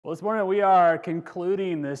Well, this morning we are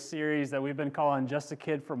concluding this series that we've been calling Just a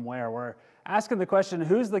Kid from Where? We're asking the question,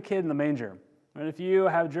 who's the kid in the manger? And if you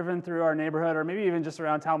have driven through our neighborhood or maybe even just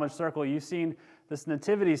around Talmadge Circle, you've seen this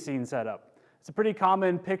nativity scene set up. It's a pretty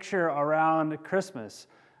common picture around Christmas.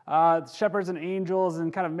 Shepherds and angels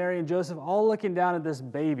and kind of Mary and Joseph all looking down at this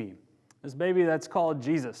baby that's called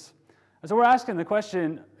Jesus. And so we're asking the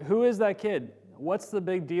question, who is that kid? What's the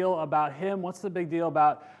big deal about him? What's the big deal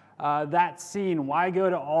about that scene? Why go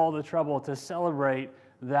to all the trouble to celebrate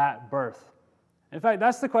that birth? In fact,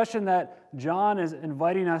 that's the question that John is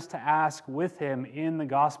inviting us to ask with him in the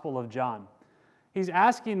Gospel of John. He's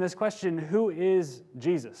asking this question, who is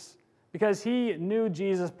Jesus? Because he knew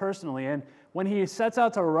Jesus personally, and when he sets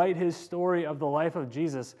out to write his story of the life of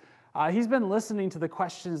Jesus, he's been listening to the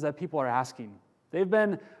questions that people are asking. They've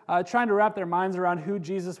been trying to wrap their minds around who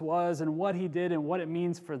Jesus was and what he did and what it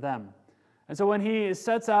means for them. And so when he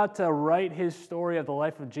sets out to write his story of the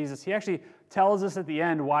life of Jesus, he actually tells us at the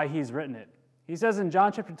end why he's written it. He says in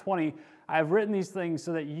John chapter 20, I have written these things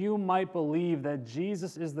so that you might believe that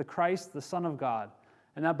Jesus is the Christ, the Son of God,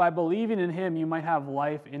 and that by believing in him you might have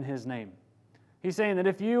life in his name. He's saying that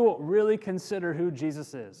if you really consider who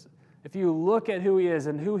Jesus is, if you look at who he is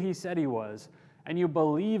and who he said he was, and you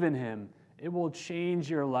believe in him, it will change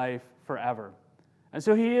your life forever. And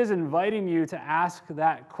so he is inviting you to ask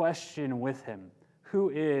that question with him. Who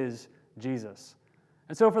is Jesus?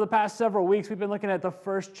 And so for the past several weeks, we've been looking at the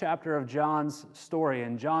first chapter of John's story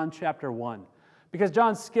in John chapter 1. Because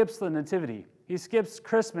John skips the nativity. He skips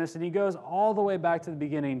Christmas and he goes all the way back to the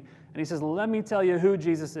beginning and he says, let me tell you who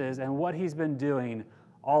Jesus is and what he's been doing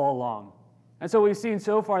all along. And so we've seen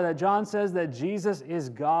so far that John says that Jesus is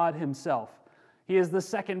God himself. He is the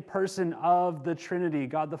second person of the Trinity,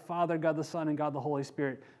 God the Father, God the Son, and God the Holy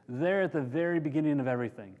Spirit, there at the very beginning of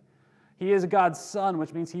everything. He is God's Son,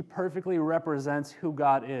 which means he perfectly represents who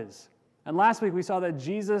God is. And last week we saw that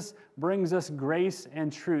Jesus brings us grace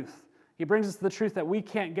and truth. He brings us the truth that we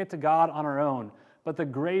can't get to God on our own, but the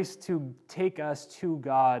grace to take us to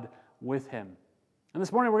God with him. And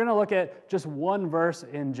this morning we're going to look at just one verse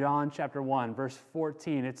in John chapter 1, verse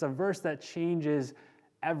 14. It's a verse that changes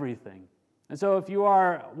everything. And so if you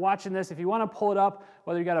are watching this, if you want to pull it up,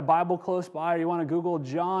 whether you got a Bible close by or you want to Google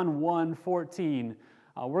John 1:14,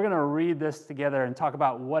 we're going to read this together and talk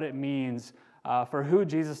about what it means for who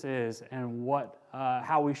Jesus is and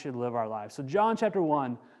how we should live our lives. So John chapter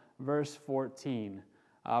 1, verse 14.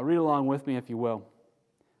 Read along with me if you will.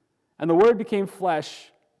 And the Word became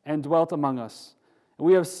flesh and dwelt among us. And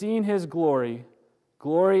we have seen his glory,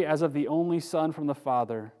 glory as of the only Son from the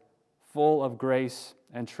Father, full of grace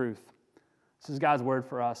and truth. This is God's word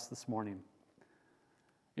for us this morning.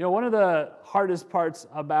 You know, one of the hardest parts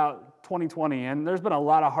about 2020, and there's been a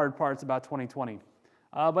lot of hard parts about 2020,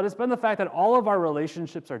 but it's been the fact that all of our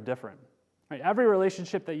relationships are different. Right? Every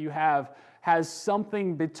relationship that you have has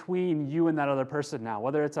something between you and that other person now,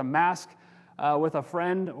 whether it's a mask with a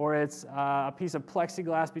friend or it's a piece of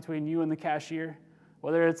plexiglass between you and the cashier,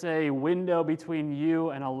 whether it's a window between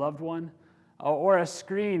you and a loved one, or a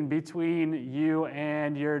screen between you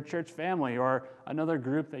and your church family or another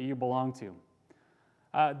group that you belong to.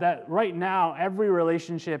 That right now, every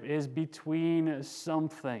relationship is between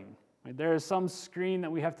something. Right? There is some screen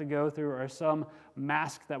that we have to go through or some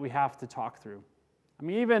mask that we have to talk through. I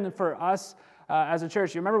mean, even for us as a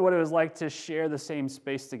church, you remember what it was like to share the same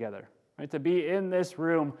space together, right? To be in this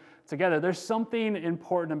room together. There's something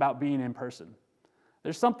important about being in person.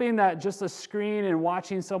 There's something that just a screen and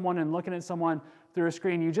watching someone and looking at someone through a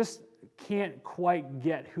screen, you just can't quite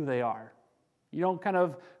get who they are. You don't kind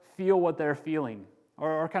of feel what they're feeling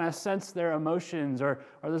or kind of sense their emotions or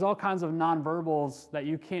there's all kinds of nonverbals that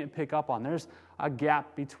you can't pick up on. There's a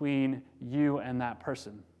gap between you and that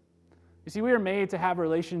person. You see, we are made to have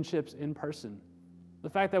relationships in person. The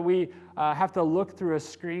fact that we have to look through a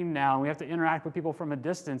screen now and we have to interact with people from a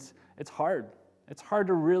distance, it's hard. It's hard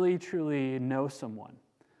to really, truly know someone.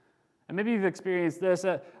 And maybe you've experienced this.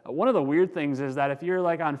 One of the weird things is that if you're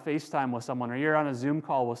like on FaceTime with someone or you're on a Zoom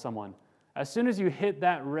call with someone, as soon as you hit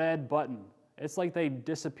that red button, it's like they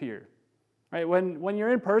disappear. Right? When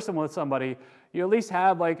you're in person with somebody, you at least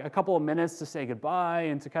have like a couple of minutes to say goodbye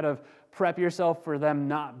and to kind of prep yourself for them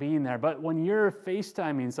not being there. But when you're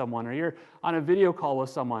FaceTiming someone or you're on a video call with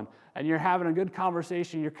someone and you're having a good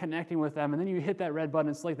conversation, you're connecting with them, and then you hit that red button,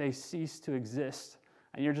 it's like they cease to exist.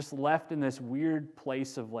 And you're just left in this weird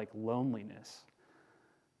place of like loneliness.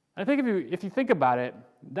 I think if you think about it,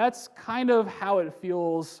 that's kind of how it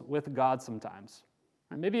feels with God sometimes.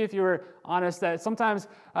 And maybe if you were honest that sometimes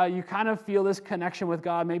you kind of feel this connection with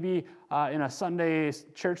God, maybe in a Sunday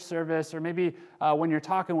church service, or maybe when you're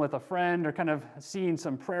talking with a friend or kind of seeing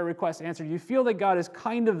some prayer requests answered, you feel that God is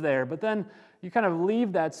kind of there, but then you kind of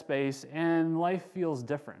leave that space and life feels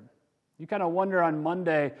different. You kind of wonder on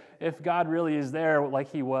Monday if God really is there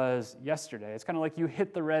like he was yesterday. It's kind of like you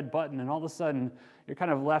hit the red button and all of a sudden you're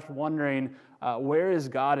kind of left wondering, where is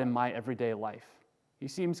God in my everyday life? He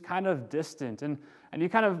seems kind of distant, and you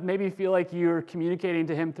kind of maybe feel like you're communicating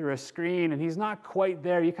to him through a screen and he's not quite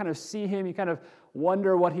there. You kind of see him, you kind of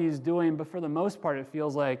wonder what he's doing, but for the most part it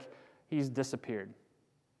feels like he's disappeared.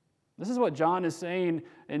 This is what John is saying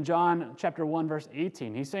in John chapter 1, verse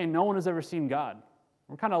 18. He's saying no one has ever seen God.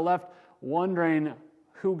 We're kind of left wondering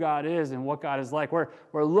who God is and what God is like. We're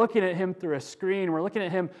looking at him through a screen. We're looking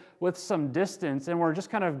at him with some distance, and we're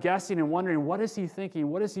just kind of guessing and wondering, what is he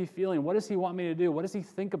thinking? What is he feeling? What does he want me to do? What does he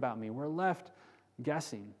think about me? We're left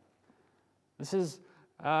guessing. This is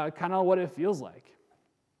kind of what it feels like.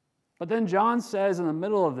 But then John says in the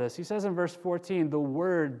middle of this, he says in verse 14, the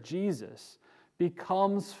Word, Jesus,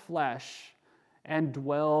 becomes flesh and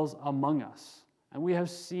dwells among us, and we have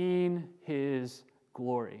seen his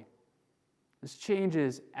glory. This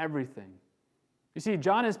changes everything. You see,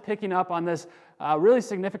 John is picking up on this really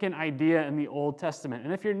significant idea in the Old Testament.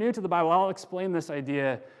 And if you're new to the Bible, I'll explain this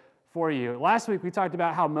idea for you. Last week, we talked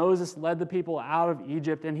about how Moses led the people out of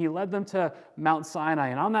Egypt, and he led them to Mount Sinai.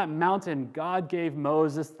 And on that mountain, God gave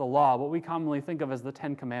Moses the law, what we commonly think of as the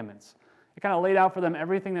Ten Commandments. It kind of laid out for them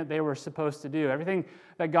everything that they were supposed to do, everything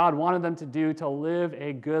that God wanted them to do to live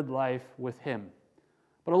a good life with him.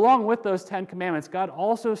 But along with those 10 commandments, God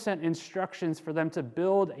also sent instructions for them to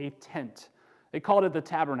build a tent. They called it the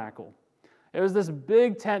tabernacle. It was this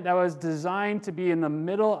big tent that was designed to be in the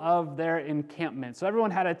middle of their encampment. So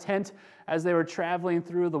everyone had a tent as they were traveling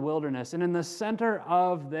through the wilderness. And in the center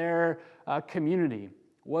of their community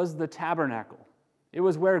was the tabernacle. It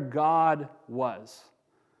was where God was.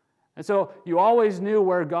 And so you always knew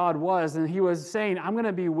where God was, and he was saying, I'm going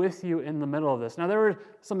to be with you in the middle of this. Now, there were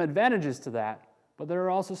some advantages to that, but there are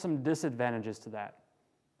also some disadvantages to that.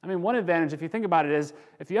 I mean, one advantage, if you think about it, is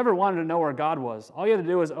if you ever wanted to know where God was, all you had to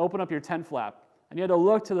do was open up your tent flap, and you had to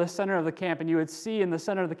look to the center of the camp, and you would see in the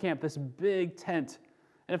center of the camp this big tent.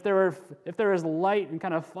 And if there was light and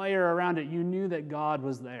kind of fire around it, you knew that God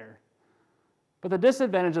was there. But the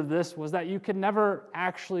disadvantage of this was that you could never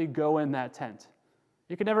actually go in that tent.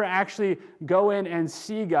 You could never actually go in and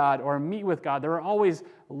see God or meet with God. There were always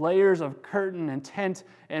layers of curtain and tent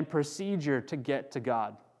and procedure to get to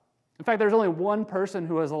God. In fact, there's only one person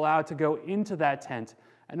who was allowed to go into that tent,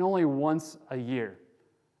 and only once a year.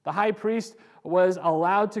 The high priest was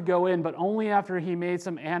allowed to go in, but only after he made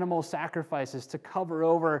some animal sacrifices to cover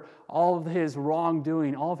over all of his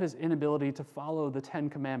wrongdoing, all of his inability to follow the 10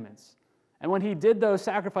 Commandments. And when he did those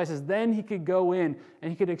sacrifices, then he could go in and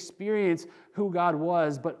he could experience who God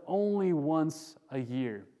was, but only once a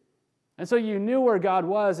year. And so you knew where God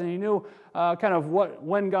was, and you knew kind of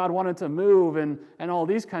when God wanted to move and all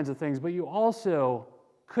these kinds of things, but you also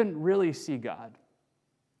couldn't really see God.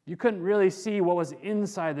 You couldn't really see what was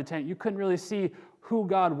inside the tent. You couldn't really see who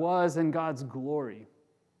God was and God's glory.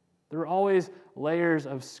 There were always layers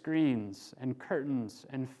of screens and curtains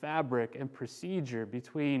and fabric and procedure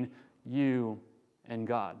between you and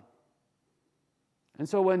God. And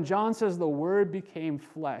so when John says the Word became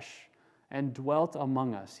flesh and dwelt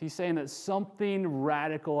among us, he's saying that something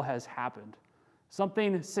radical has happened.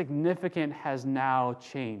 Something significant has now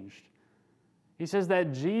changed. He says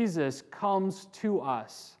that Jesus comes to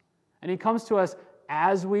us, and he comes to us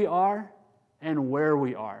as we are and where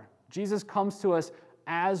we are. Jesus comes to us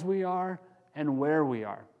as we are and where we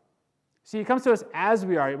are. See, he comes to us as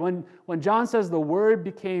we are. When John says the Word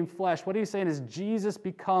became flesh, what he's saying is Jesus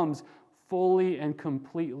becomes fully and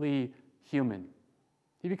completely human.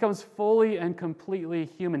 He becomes fully and completely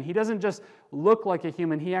human. He doesn't just look like a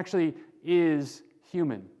human, he actually is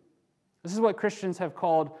human. This is what Christians have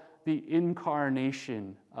called the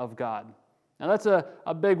incarnation of God. Now that's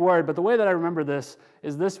a big word, but the way that I remember this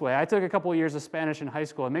is this way. I took a couple of years of Spanish in high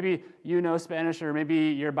school, and maybe you know Spanish or maybe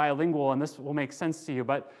you're bilingual and this will make sense to you,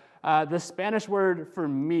 but the Spanish word for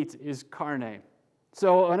meat is carne.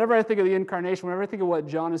 So whenever I think of the incarnation, whenever I think of what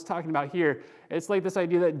John is talking about here, it's like this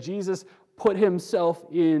idea that Jesus put himself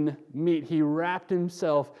in meat. He wrapped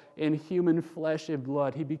himself in human flesh and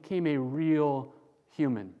blood. He became a real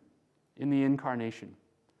human in the incarnation.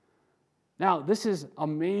 Now, this is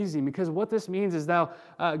amazing because what this means is now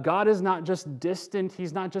God is not just distant.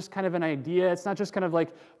 He's not just kind of an idea. It's not just kind of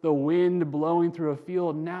like the wind blowing through a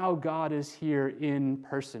field. Now God is here in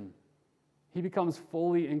person. He becomes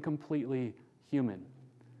fully and completely human.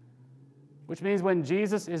 which means when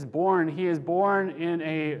Jesus is born, he is born in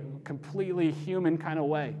a completely human kind of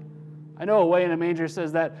way. I know Away in a Manger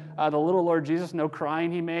says that the little Lord Jesus, no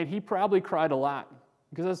crying he made, he probably cried a lot,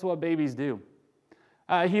 because that's what babies do.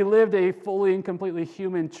 He lived a fully and completely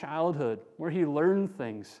human childhood where he learned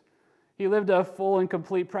things. He lived a full and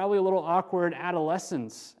complete, probably a little awkward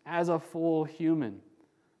adolescence as a full human.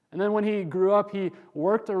 And then when he grew up, he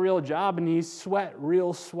worked a real job and he sweat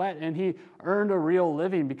real sweat and he earned a real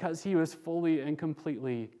living because he was fully and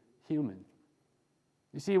completely human.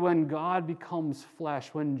 You see, when God becomes flesh,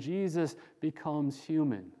 when Jesus becomes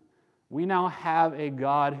human, we now have a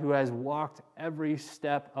God who has walked every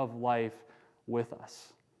step of life with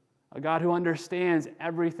us. A God who understands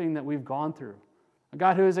everything that we've gone through. A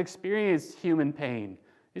God who has experienced human pain.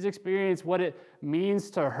 He's experienced what it means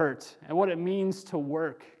to hurt and what it means to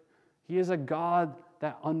work. He is a God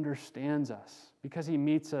that understands us because he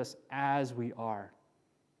meets us as we are.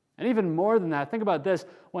 And even more than that, think about this.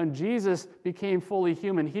 When Jesus became fully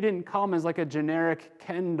human, he didn't come as like a generic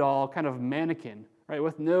Ken doll kind of mannequin, right,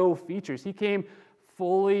 with no features. He came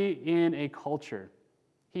fully in a culture.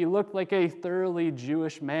 He looked like a thoroughly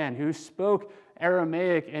Jewish man who spoke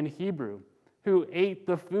Aramaic and Hebrew, who ate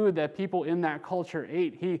the food that people in that culture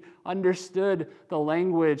ate. He understood the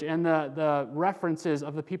language and the references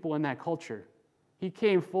of the people in that culture. He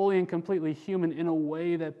came fully and completely human in a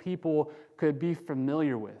way that people could be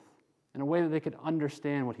familiar with, in a way that they could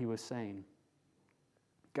understand what he was saying.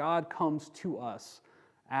 God comes to us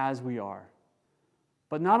as we are.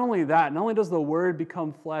 But not only that, not only does the Word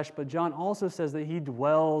become flesh, but John also says that he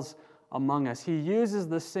dwells among us. He uses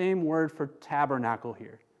the same word for tabernacle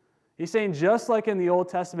here. He's saying just like in the Old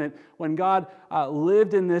Testament, when God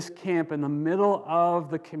lived in this camp in the middle of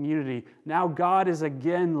the community, now God is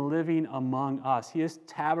again living among us. He is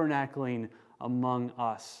tabernacling among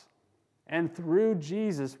us. And through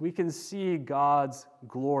Jesus, we can see God's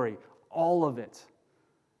glory, all of it.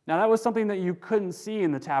 Now, that was something that you couldn't see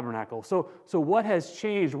in the tabernacle. So what has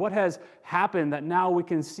changed? What has happened that now we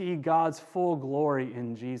can see God's full glory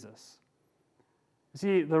in Jesus?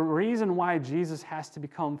 See, the reason why Jesus has to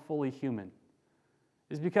become fully human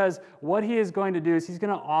is because what he is going to do is he's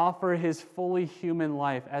going to offer his fully human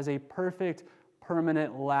life as a perfect,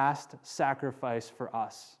 permanent, last sacrifice for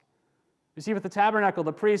us. You see, with the tabernacle,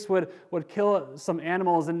 the priest would kill some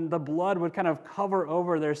animals and the blood would kind of cover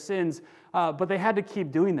over their sins, but they had to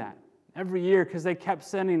keep doing that every year because they kept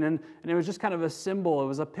sinning, and it was just kind of a symbol. It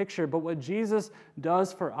was a picture. But what Jesus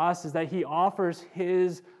does for us is that he offers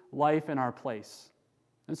his life in our place.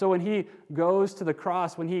 And so when he goes to the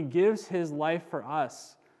cross, when he gives his life for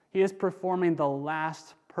us, he is performing the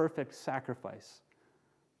last perfect sacrifice.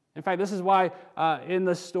 In fact, this is why in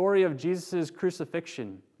the story of Jesus'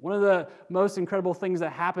 crucifixion, one of the most incredible things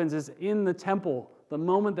that happens is in the temple, the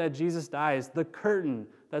moment that Jesus dies, the curtain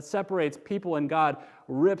that separates people and God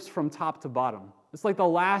rips from top to bottom. It's like the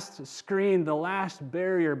last screen, the last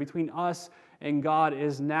barrier between us and God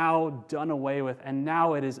is now done away with, and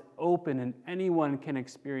now it is open, and anyone can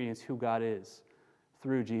experience who God is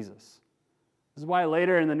through Jesus. This is why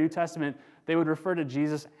later in the New Testament, they would refer to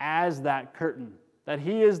Jesus as that curtain, that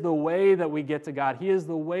he is the way that we get to God. He is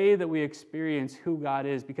the way that we experience who God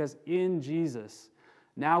is, because in Jesus,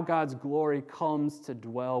 now God's glory comes to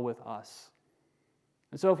dwell with us.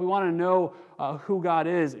 And so if we want to know who God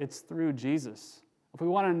is, it's through Jesus. If we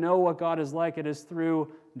want to know what God is like, it is through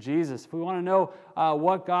Jesus. If we want to know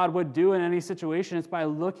what God would do in any situation, it's by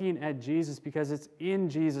looking at Jesus, because it's in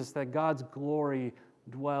Jesus that God's glory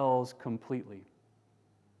dwells completely.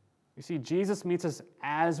 You see, Jesus meets us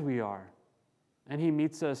as we are, and he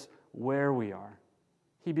meets us where we are.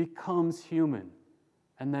 He becomes human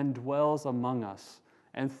and then dwells among us.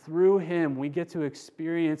 And through him, we get to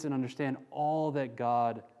experience and understand all that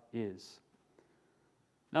God is.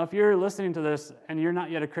 Now, if you're listening to this and you're not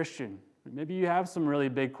yet a Christian, maybe you have some really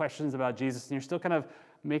big questions about Jesus and you're still kind of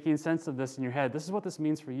making sense of this in your head, this is what this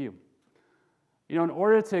means for you. You know, in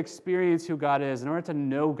order to experience who God is, in order to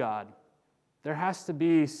know God, there has to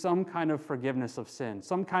be some kind of forgiveness of sin,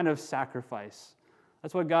 some kind of sacrifice.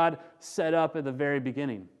 That's what God set up at the very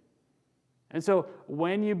beginning. And so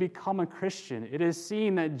when you become a Christian, it is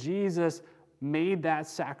seen that Jesus made that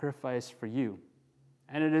sacrifice for you.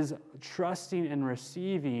 And it is trusting and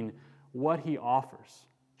receiving what he offers,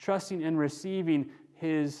 trusting and receiving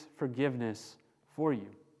his forgiveness for you.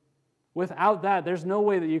 Without that, there's no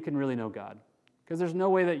way that you can really know God, because there's no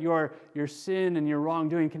way that your sin and your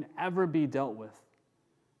wrongdoing can ever be dealt with.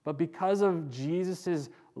 But because of Jesus'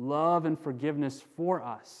 love and forgiveness for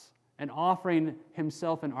us and offering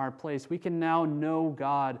himself in our place, we can now know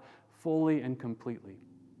God fully and completely.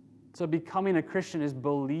 So becoming a Christian is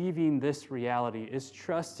believing this reality, is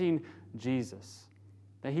trusting Jesus,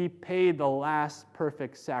 that he paid the last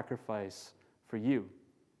perfect sacrifice for you,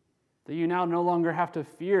 that you now no longer have to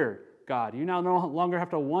fear God. You now no longer have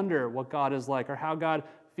to wonder what God is like or how God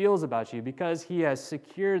feels about you, because he has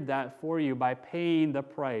secured that for you by paying the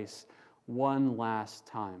price one last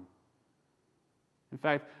time. In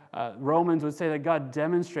fact, Romans would say that God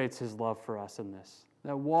demonstrates his love for us in this,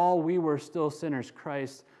 that while we were still sinners,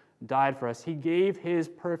 Christ died for us. He gave his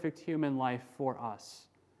perfect human life for us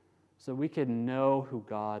so we could know who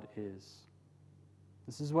God is.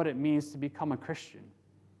 This is what it means to become a Christian,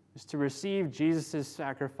 is to receive Jesus'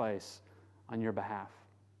 sacrifice on your behalf.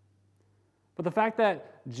 But the fact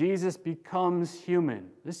that Jesus becomes human,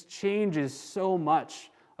 this changes so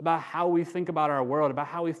much about how we think about our world, about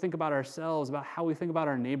how we think about ourselves, about how we think about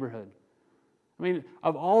our neighborhood. I mean,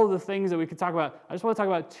 of all of the things that we could talk about, I just want to talk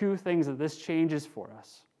about two things that this changes for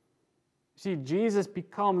us. See, Jesus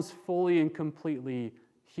becomes fully and completely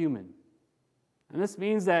human. And this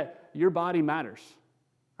means that your body matters.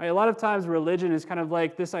 Right? A lot of times religion is kind of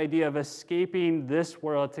like this idea of escaping this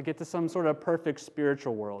world to get to some sort of perfect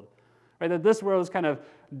spiritual world. Right? That this world is kind of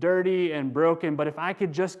dirty and broken, but if I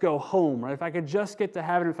could just go home, right? If I could just get to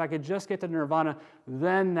heaven, if I could just get to nirvana,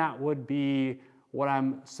 then that would be what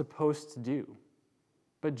I'm supposed to do.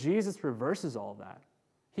 But Jesus reverses all that.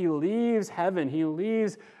 He leaves heaven, he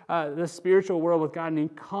leaves the spiritual world with God, and he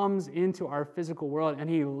comes into our physical world, and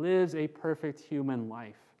he lives a perfect human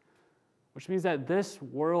life, which means that this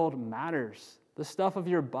world matters. The stuff of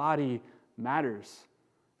your body matters.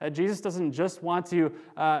 That Jesus doesn't just want you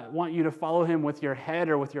to follow him with your head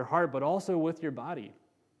or with your heart, but also with your body,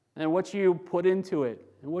 and what you put into it,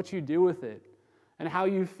 and what you do with it, and how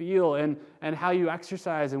you feel, and how you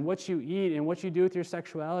exercise, and what you eat, and what you do with your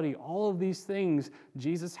sexuality. All of these things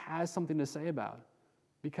Jesus has something to say about,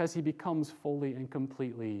 because he becomes fully and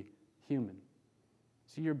completely human.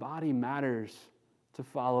 So your body matters to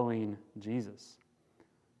following Jesus.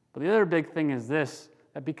 But the other big thing is this,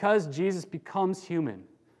 that because Jesus becomes human,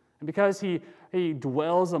 and because he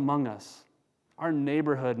dwells among us, our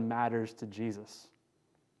neighborhood matters to Jesus.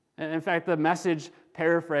 And in fact, the Message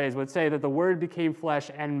paraphrase would say that the Word became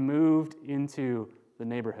flesh and moved into the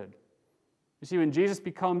neighborhood. You see, when Jesus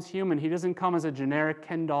becomes human, he doesn't come as a generic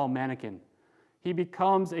Ken doll mannequin. He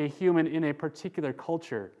becomes a human in a particular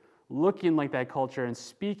culture, looking like that culture and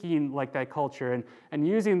speaking like that culture, and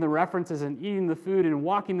using the references and eating the food and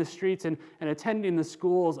walking the streets and attending the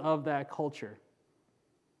schools of that culture.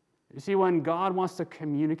 You see, when God wants to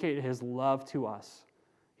communicate his love to us,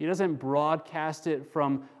 he doesn't broadcast it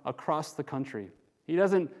from across the country. He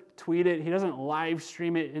doesn't tweet it. He doesn't live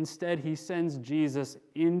stream it. Instead, he sends Jesus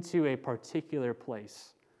into a particular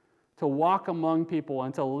place to walk among people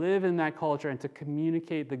and to live in that culture and to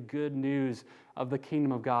communicate the good news of the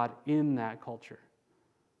kingdom of God in that culture.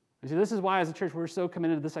 You see, this is why as a church we're so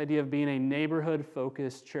committed to this idea of being a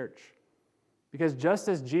neighborhood-focused church. Because just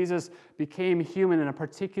as Jesus became human in a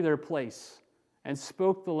particular place and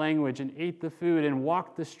spoke the language and ate the food and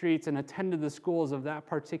walked the streets and attended the schools of that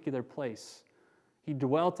particular place, he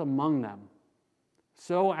dwelt among them.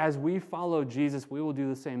 So as we follow Jesus, we will do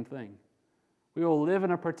the same thing. We will live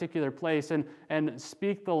in a particular place and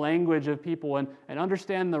speak the language of people and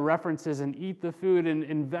understand the references and eat the food and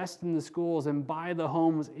invest in the schools and buy the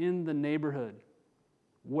homes in the neighborhood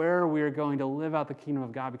where we are going to live out the kingdom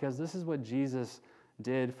of God, because this is what Jesus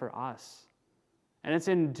did for us. And it's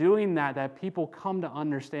in doing that that people come to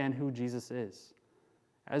understand who Jesus is.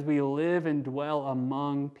 As we live and dwell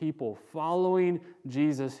among people, following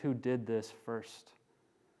Jesus who did this first.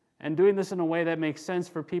 And doing this in a way that makes sense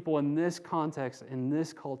for people in this context, in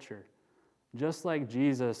this culture, just like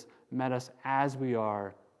Jesus met us as we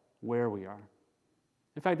are, where we are.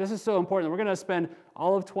 In fact, this is so important. We're going to spend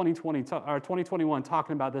all of 2021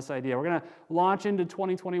 talking about this idea. We're going to launch into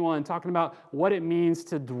 2021 talking about what it means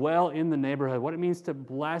to dwell in the neighborhood, what it means to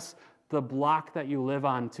bless the block that you live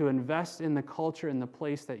on, to invest in the culture and the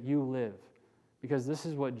place that you live, because this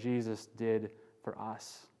is what Jesus did for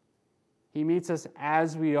us. He meets us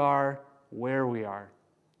as we are, where we are.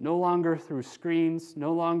 No longer through screens,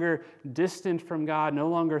 no longer distant from God, no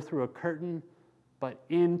longer through a curtain, but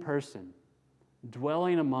in person,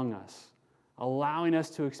 dwelling among us, allowing us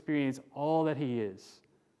to experience all that he is,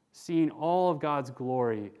 seeing all of God's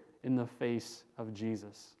glory in the face of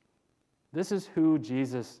Jesus. This is who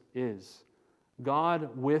Jesus is. God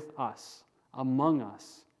with us, among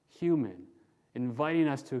us, human, inviting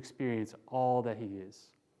us to experience all that he is.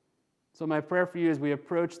 So my prayer for you as we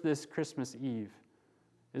approach this Christmas Eve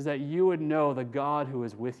is that you would know the God who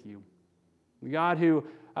is with you, the God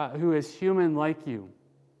who is human like you,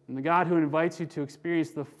 and the God who invites you to experience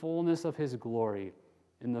the fullness of his glory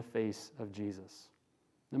in the face of Jesus.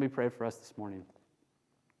 Let me pray for us this morning.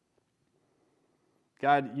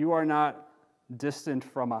 God, you are not distant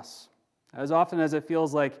from us. As often as it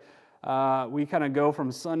feels like we kind of go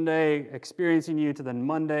from Sunday experiencing you to then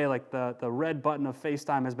Monday, like the red button of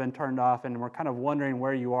FaceTime has been turned off and we're kind of wondering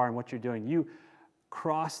where you are and what you're doing. You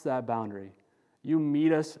cross that boundary. You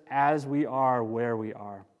meet us as we are, where we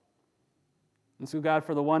are. And so, God,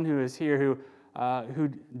 for the one who is here who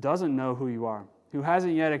doesn't know who you are, who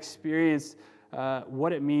hasn't yet experienced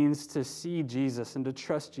what it means to see Jesus and to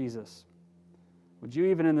trust Jesus, would you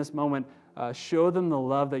even in this moment show them the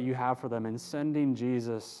love that you have for them in sending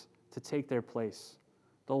Jesus to take their place,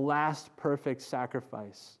 the last perfect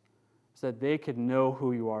sacrifice, so that they could know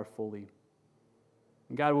who you are fully.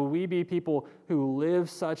 And God, will we be people who live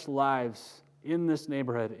such lives in this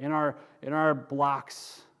neighborhood, in our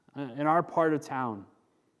blocks, in our part of town,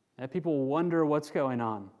 that people wonder what's going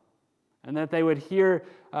on, and that they would hear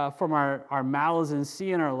from our mouths and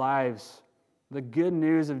see in our lives the good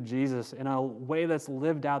news of Jesus in a way that's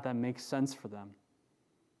lived out that makes sense for them.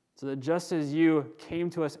 So that just as you came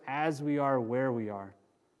to us as we are, where we are,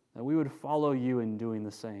 that we would follow you in doing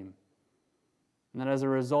the same. And that as a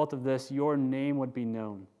result of this, your name would be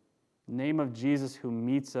known, the name of Jesus who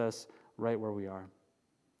meets us right where we are.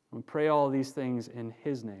 We pray all of these things in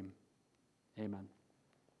his name. Amen.